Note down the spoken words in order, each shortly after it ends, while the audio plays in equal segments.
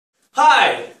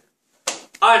Hi,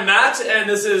 I'm Matt and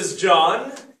this is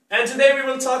John, and today we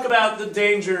will talk about the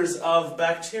dangers of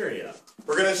bacteria.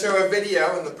 We're going to show a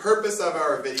video, and the purpose of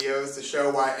our video is to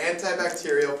show why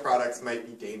antibacterial products might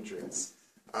be dangerous.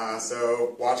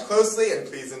 So watch closely and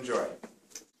please enjoy.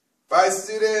 Bye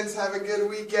students, have a good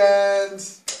weekend.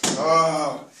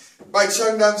 Oh, my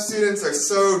Chungdam students are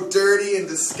so dirty and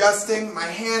disgusting. My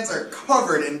hands are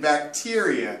covered in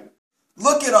bacteria.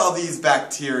 Look at all these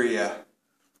bacteria.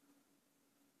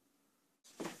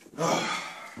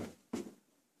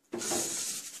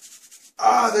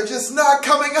 They're just not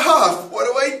coming off. What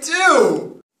do I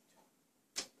do?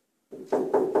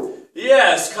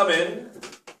 Yes, come in.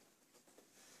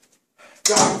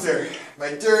 Doctor,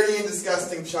 my dirty and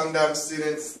disgusting Chungdam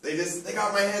students, they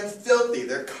got my hands filthy.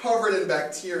 They're covered in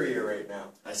bacteria right now.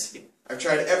 I see. I've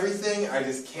tried everything, I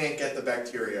just can't get the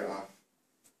bacteria off.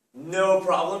 No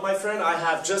problem, my friend. I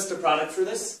have just a product for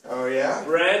this. Oh yeah?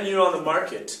 Brand new on the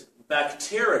market.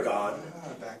 Bacteriagon.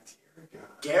 Bacteriagon.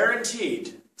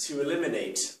 Guaranteed to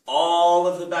eliminate all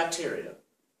of the bacteria.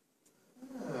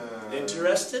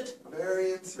 Interested?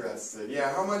 Very interested.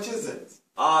 Yeah, how much is it?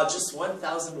 Just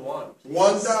 1,001.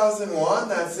 1,001?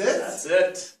 That's it? That's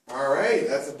it. Alright,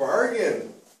 that's a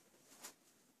bargain.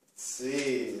 Let's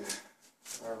see.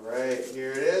 Alright,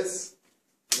 here it is.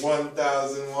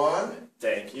 1,001.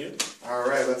 Thank you.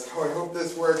 Alright, I hope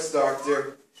this works,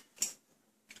 doctor.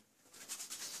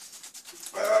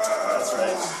 That's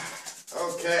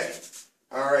right. Okay.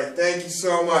 Alright, thank you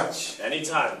so much.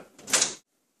 Anytime.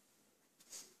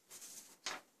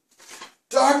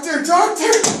 Doctor!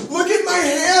 Look at my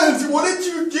hands! What did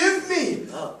you give me?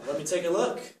 Oh, let me take a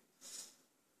look.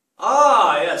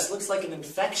 Ah, yes, looks like an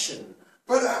infection.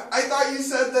 But I thought you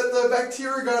said that the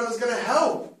Bacteriagon was going to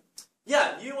help.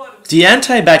 Yeah, you wanted... The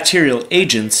antibacterial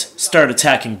agents start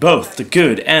attacking both the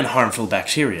good and harmful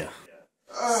bacteria.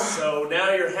 So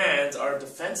now your hands are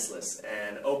defenseless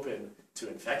and open to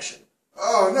infection.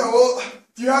 Oh no, well,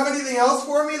 do you have anything else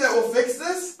for me that will fix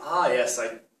this? Ah, yes,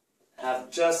 I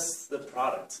have just the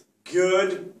product.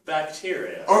 Good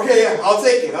bacteria. Okay, yeah, I'll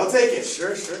take it.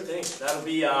 Sure thing. That'll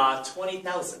be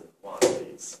 20,000 won,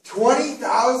 please.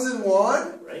 20,000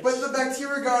 won? Right. But the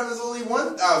Bacteriagon is only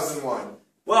 1,000 won.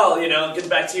 Well, you know, good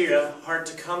bacteria, hard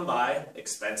to come by,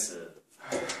 expensive.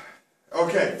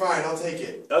 Okay, fine, I'll take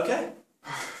it. Okay.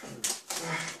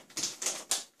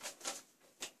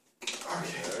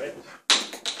 Okay. Alright.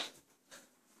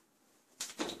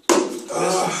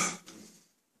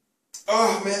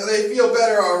 Oh man, they feel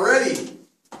better already.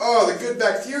 Oh, the good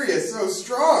bacteria is so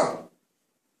strong.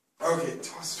 Okay,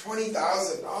 it was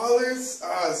 $20,000. Oh, this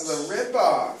is a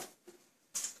ripoff.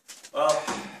 Well,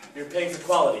 you're paying for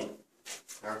quality.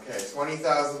 Okay,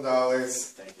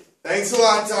 $20,000. Thank you. Thanks a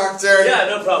lot, doctor. Yeah,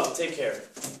 no problem. Take care.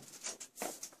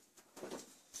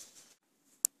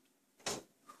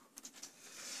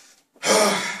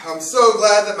 I'm so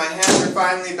glad that my hands are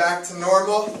finally back to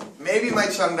normal. Maybe my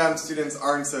Chungdam students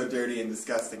aren't so dirty and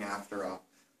disgusting after all.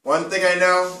 One thing I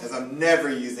know is I'm never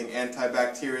using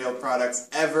antibacterial products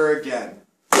ever again.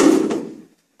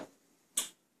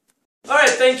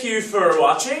 Alright, thank you for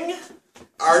watching.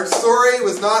 Our story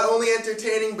was not only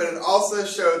entertaining, but it also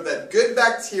showed that good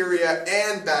bacteria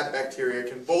and bad bacteria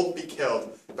can both be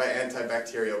killed by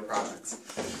antibacterial products.